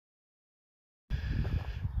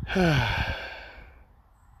There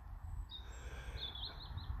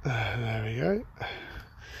we go.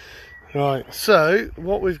 Right, so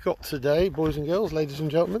what we've got today, boys and girls, ladies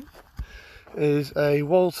and gentlemen, is a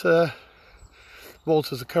Walter's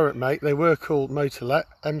a current make. They were called Motolet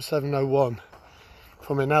M701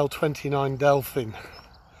 from an L29 Delphin,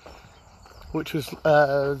 which was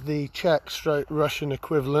the Czech/Russian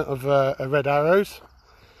equivalent of a Red Arrows.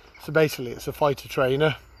 So basically it's a fighter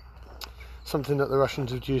trainer, something that the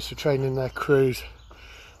Russians have used for training their crews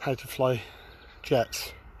how to fly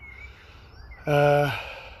jets.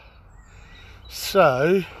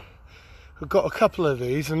 So we've got a couple of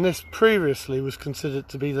these, and this previously was considered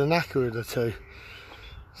to be the knacker of the two,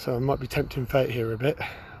 so I might be tempting fate here a bit,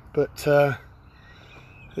 but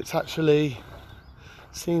it's actually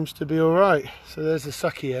seems to be alright. So there's the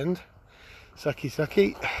sucky end,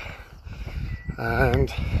 sucky,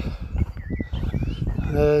 and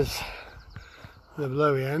there's the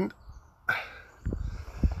blowy end,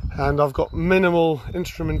 and I've got minimal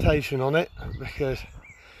instrumentation on it because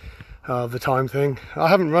of the time thing. I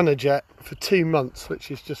haven't run a jet for 2 months,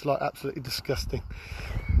 which is just like absolutely disgusting.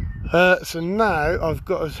 So now I've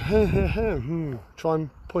got to try and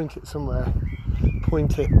point it somewhere,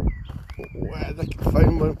 point it where the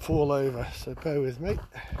phone won't fall over, so bear with me.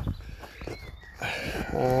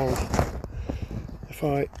 And if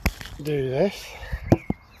I do this,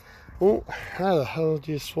 oh, how the hell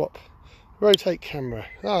do you swap? Rotate camera.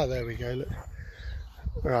 Ah, there we go, look.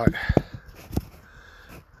 Right.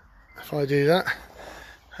 If I do that,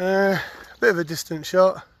 a bit of a distant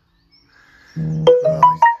shot.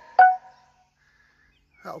 Right.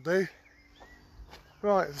 That'll do.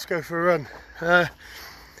 Right, let's go for a run.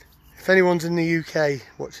 If anyone's in the UK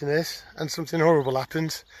watching this and something horrible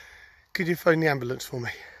happens, could you phone the ambulance for me?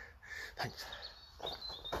 Thanks.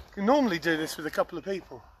 You can normally do this with a couple of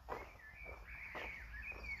people.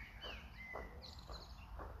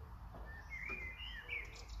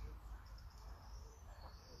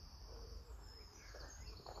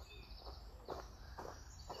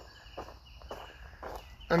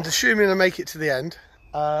 And assuming I make it to the end,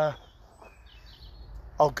 I'll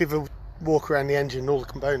give a walk around the engine, all the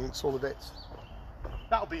components, all the bits.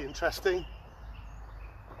 That'll be interesting.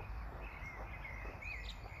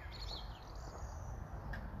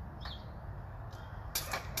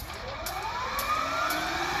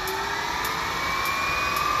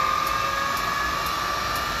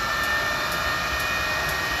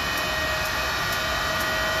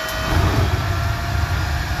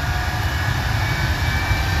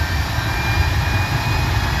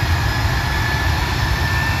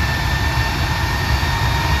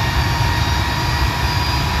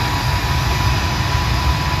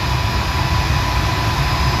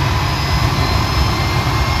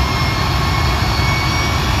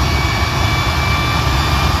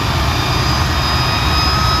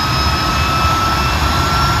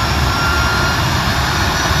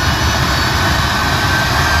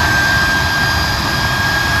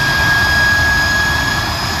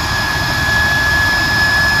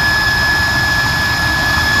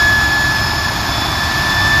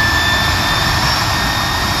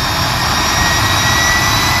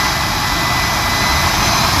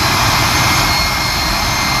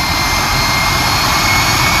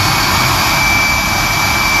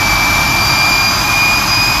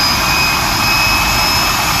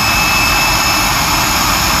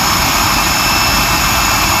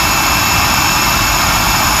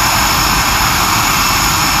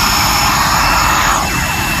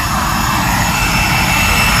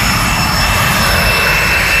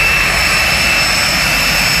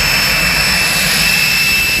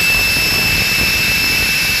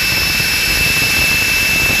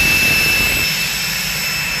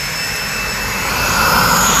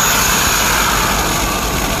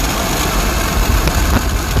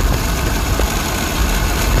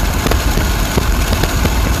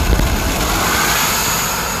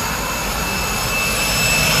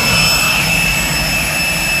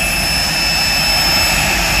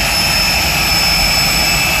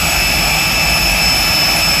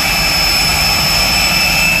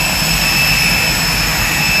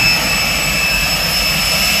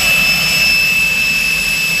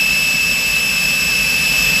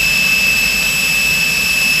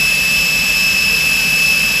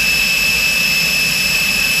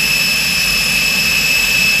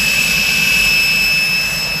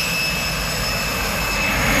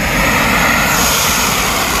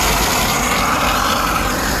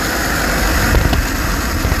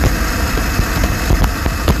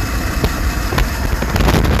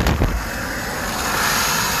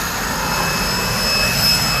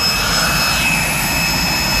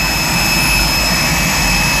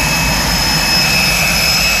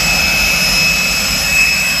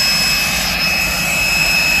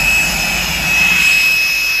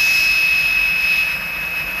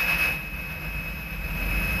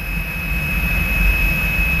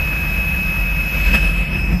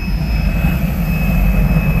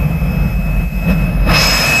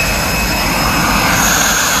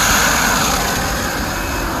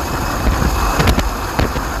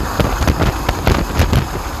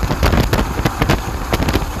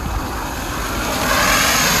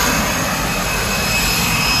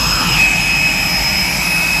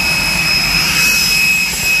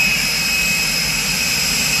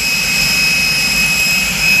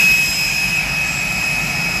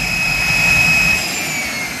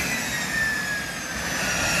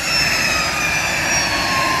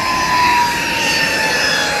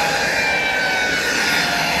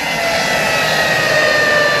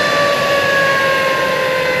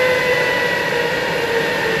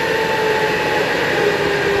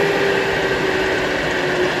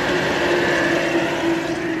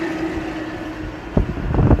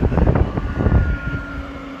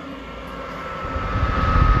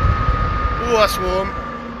 Oh, that's warm.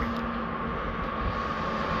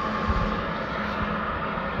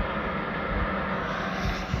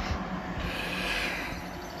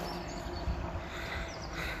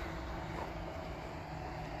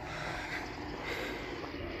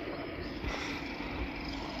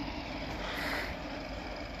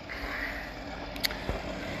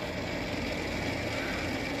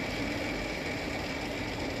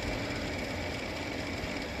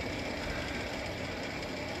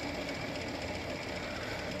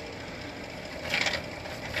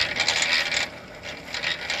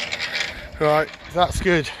 Right, that's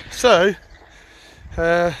good. So,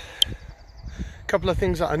 a couple of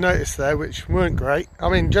things that I noticed there which weren't great. I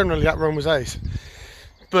mean, generally that run was ace.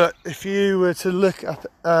 But if you were to look at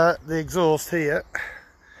the exhaust here,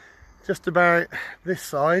 just about this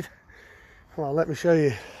side, well, let me show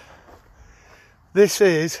you. This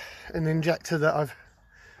is an injector that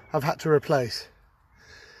I've had to replace,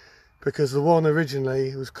 because the one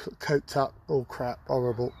originally was coked up, all crap,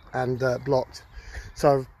 horrible, and blocked.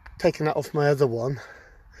 So I've taken that off my other one.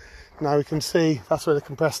 Now we can see that's where the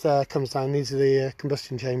compressed air comes down. These are the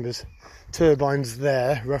combustion chambers, turbines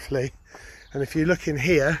there roughly. And if you look in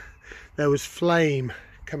here, there was flame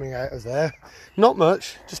coming out of there. Not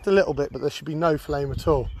much, just a little bit, but there should be no flame at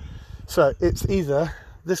all. So it's either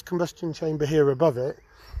this combustion chamber here above it,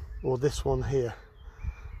 or this one here.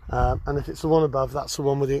 And if it's the one above, that's the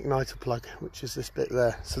one with the igniter plug, which is this bit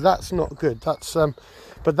there. So that's not good. That's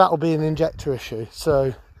but that'll be an injector issue.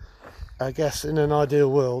 So I guess in an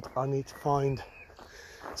ideal world, I need to find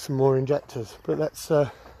some more injectors. But let's.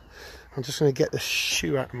 I'm just going to get the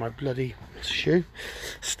shoe out of my bloody shoe,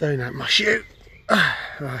 stone out my shoe.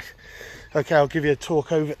 Right. Okay, I'll give you a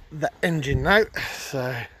talk over the engine now.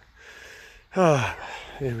 So,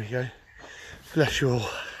 here we go. Bless you all.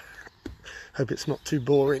 Hope it's not too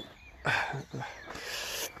boring.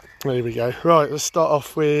 There we go. Right, let's start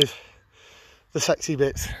off with the sexy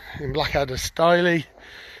bits in Blackadder styly.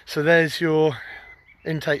 So there's your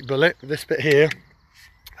intake bullet, this bit here.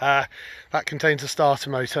 That contains a starter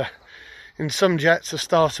motor. In some jets, a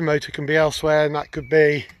starter motor can be elsewhere, and that could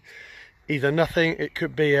be either nothing, it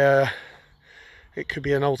could be an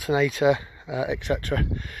alternator, etc.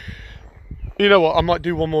 You know what? I might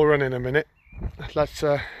do one more run in a minute. Let's.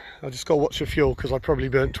 I just got to watch the fuel, because I probably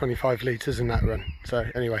burnt 25 litres in that run. So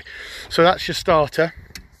anyway, so that's your starter,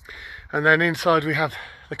 and then inside we have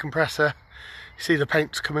the compressor. You see the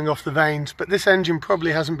paint's coming off the vanes, but this engine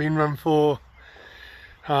probably hasn't been run for,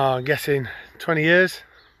 I'm guessing 20 years,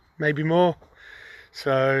 maybe more.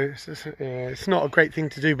 So it's not a great thing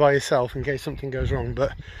to do by yourself in case something goes wrong,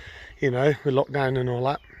 but you know, with lockdown and all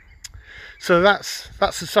that. So that's the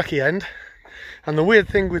sucky end. And the weird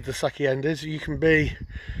thing with the sucky end is you can be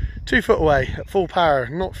 2 foot away at full power,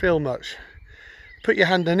 not feel much. Put your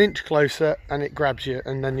hand an inch closer and it grabs you,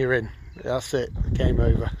 and then you're in. That's it, game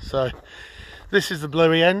over. So this is the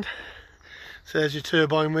blowy end. So there's your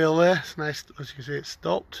turbine wheel there. So now, as you can see, it's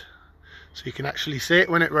stopped. So you can actually see it.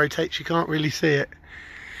 When it rotates, you can't really see it.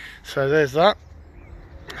 So there's that.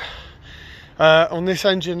 On this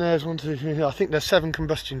engine, there's I think there's 7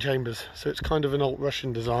 combustion chambers. So it's kind of an old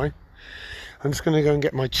Russian design. I'm just going to go and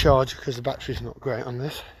get my charger, because the battery's not great on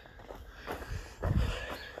this.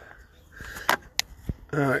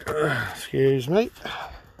 Alright, excuse me.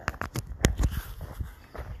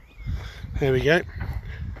 There we go.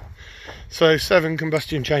 So 7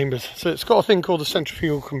 combustion chambers. So it's got a thing called a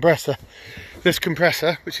centrifugal compressor. This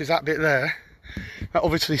compressor, which is that bit there, that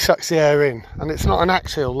obviously sucks the air in, and it's not an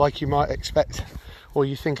axial like you might expect or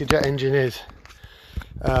you think a jet engine is.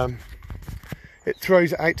 It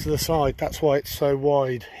throws it out to the side. That's why it's so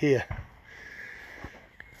wide here.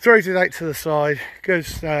 Throws it out to the side,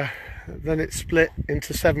 goes then it's split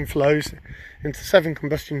into 7 flows, into 7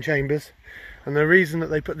 combustion chambers. And the reason that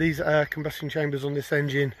they put these combustion chambers on this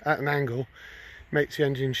engine at an angle makes the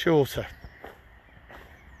engine shorter.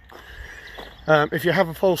 If you have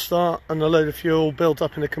a false start and a load of fuel built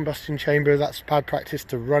up in a combustion chamber, that's bad practice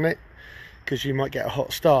to run it, because you might get a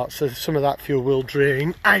hot start. So some of that fuel will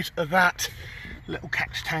drain out of that little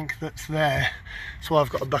catch tank that's there. That's why I've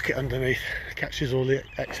got a bucket underneath, it catches all the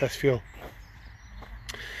excess fuel.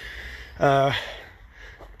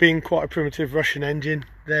 Being quite a primitive Russian engine,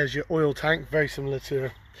 there's your oil tank, very similar to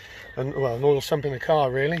an oil sump in a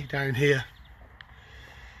car really, down here.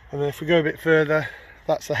 And then if we go a bit further,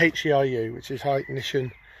 that's the HERU, which is high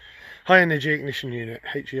energy ignition unit,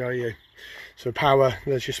 HERU. So power,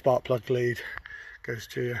 there's your spark plug lead, goes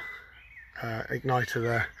to your igniter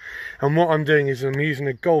there. And what I'm doing is I'm using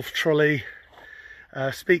a golf trolley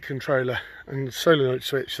speed controller and solenoid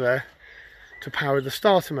switch there to power the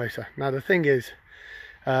starter motor. Now the thing is,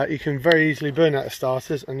 you can very easily burn out the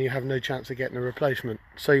starters and you have no chance of getting a replacement.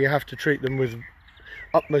 So you have to treat them with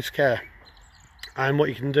utmost care. And what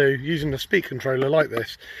you can do, using a speed controller like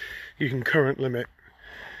this, you can current limit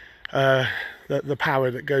the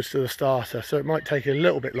power that goes to the starter. So it might take a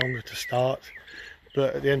little bit longer to start,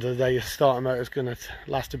 but at the end of the day your starter motor is going to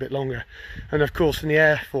last a bit longer. And of course in the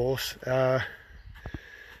Air Force, hold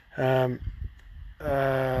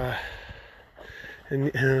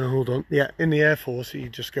on, yeah, in the Air Force you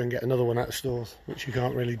just go and get another one out of stores, which you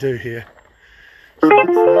can't really do here. So that's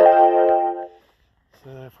that. So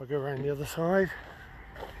if I go around the other side,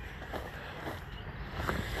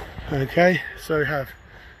 okay, so we have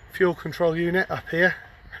fuel control unit up here.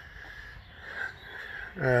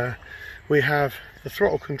 We have the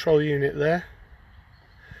throttle control unit there.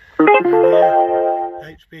 And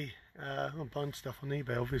here, HB, I'm buying stuff on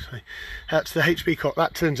eBay obviously. That's the HB cock,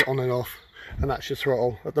 that turns it on and off, and that's your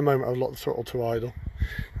throttle. At the moment I've locked the throttle to idle.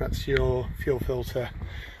 That's your fuel filter.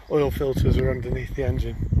 Oil filters are underneath the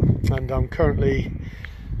engine, and I'm currently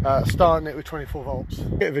starting it with 24 volts.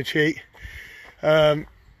 Bit of a cheat.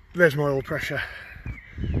 There's my oil pressure,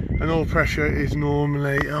 and oil pressure is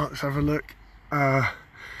normally, let's have a look,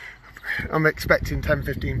 I'm expecting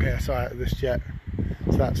 10-15 psi out of this jet,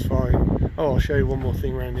 so that's fine. Oh, I'll show you one more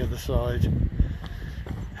thing around the other side.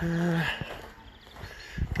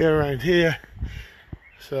 Go around here,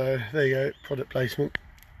 so there you go, product placement.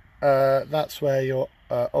 That's where your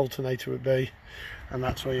alternator would be, and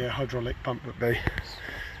that's where your hydraulic pump would be,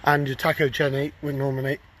 and your tachogenic would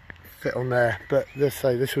normally fit on there, but this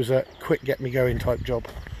was a quick get me going type job.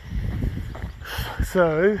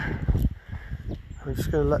 So I'm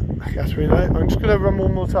just going to let gas reload. I'm just going to run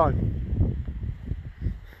one more time.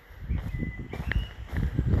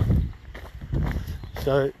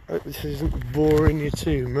 So this isn't boring you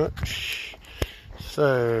too much.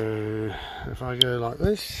 So if I go like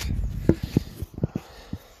this,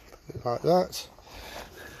 like that,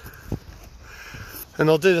 and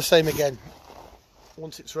I'll do the same again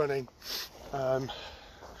once it's running. The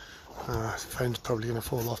phone's probably going to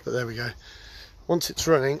fall off, but there we go. Once it's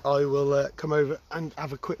running, I will come over and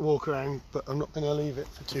have a quick walk around, but I'm not going to leave it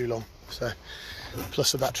for too long. So,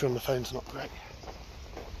 plus the battery on the phone's not great.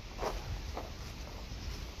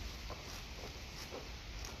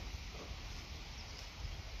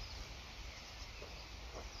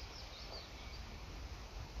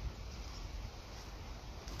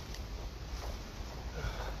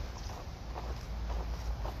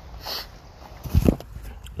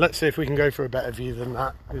 Let's see if we can go for a better view than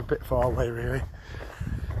that. It's a bit far away really.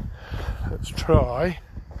 Let's try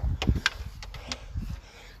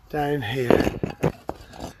down here.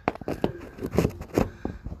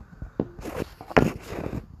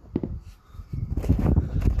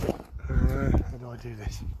 How do I do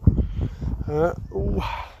this?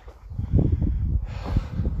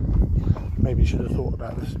 Maybe should have thought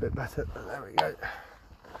about this a bit better, but there we go.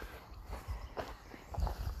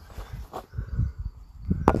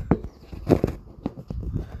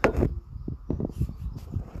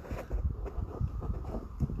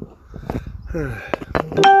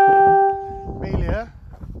 Amelia,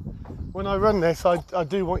 when I run this, I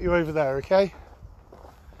do want you over there, okay?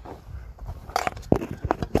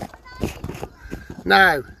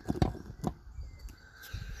 Now.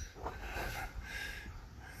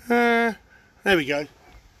 There we go.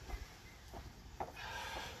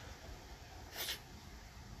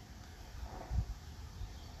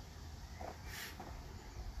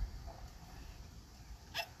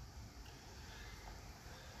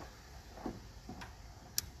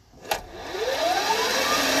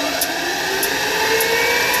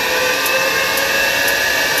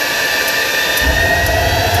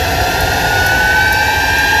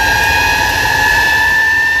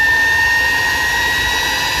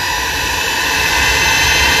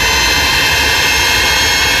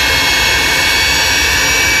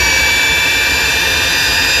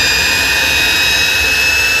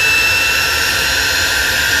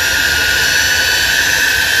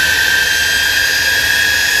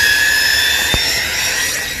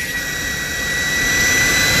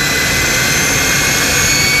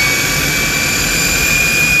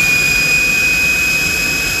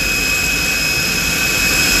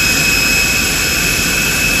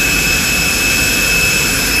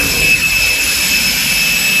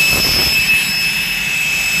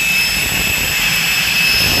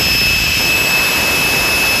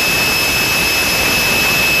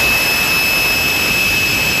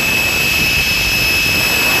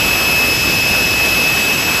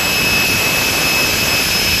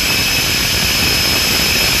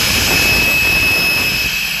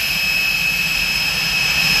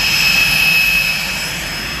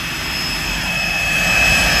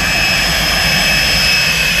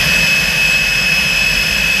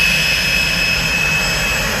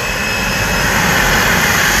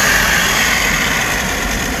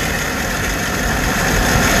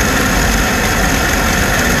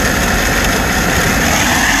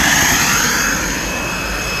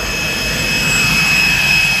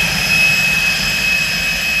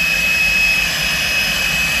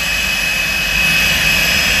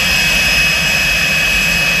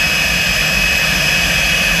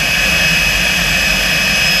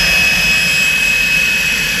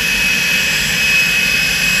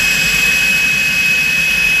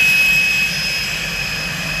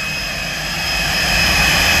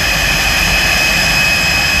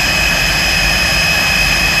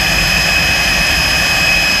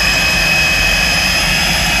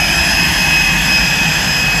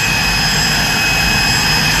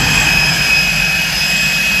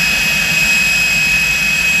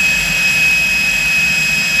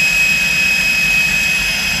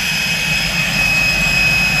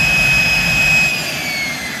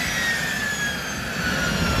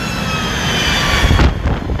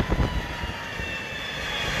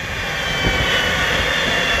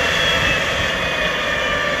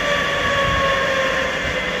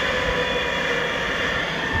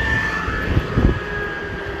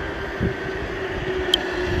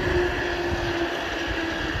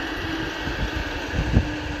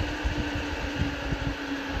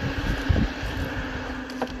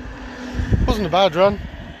 wasn't a bad run.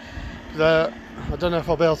 I don't know if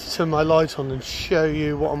I'll be able to turn my light on and show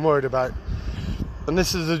you what I'm worried about. And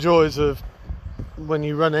this is the joys of when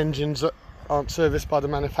you run engines that aren't serviced by the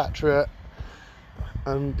manufacturer,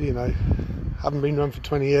 and you know, haven't been run for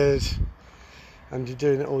 20 years, and you're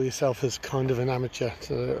doing it all yourself as kind of an amateur.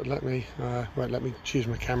 So let me won't let me choose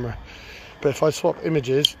my camera. But if I swap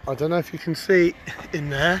images, I don't know if you can see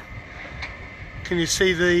in there. Can you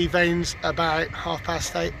see the vanes about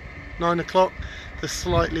 8:30, 9 o'clock? They're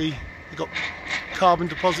slightly, you've got carbon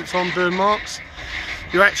deposits on, burn marks.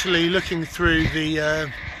 You're actually looking through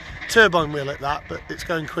the turbine wheel at that, but it's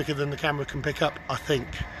going quicker than the camera can pick up, I think.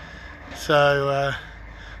 So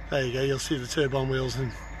there you go, you'll see the turbine wheels,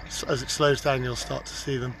 and as it slows down you'll start to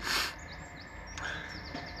see them.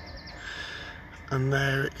 And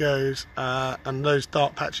there it goes, and those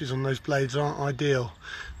dark patches on those blades aren't ideal.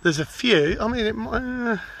 There's a few, I mean, it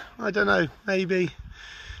might, I don't know, maybe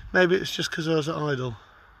it's just because I was at idle.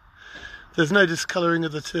 There's no discolouring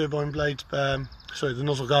of the turbine blades, sorry, the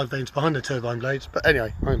nozzle guide vanes behind the turbine blades, but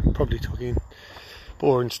anyway, I'm probably talking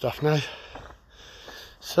boring stuff now.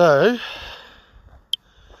 So,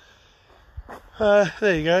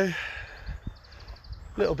 there you go,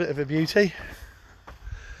 little bit of a beauty.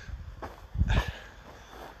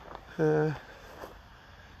 Yeah,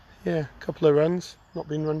 a couple of runs, not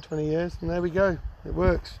been run 20 years, and there we go, it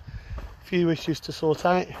works. A few issues to sort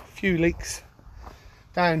out, a few leaks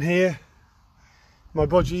down here. My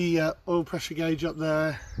bodgy oil pressure gauge up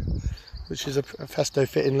there, which is a Festo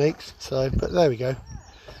fitting leaks, so, but there we go.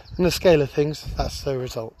 In the scale of things, that's the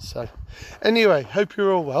result. So anyway, hope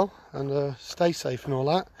you're all well, and stay safe and all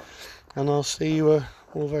that, and I'll see you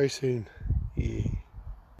all very soon. Yeah.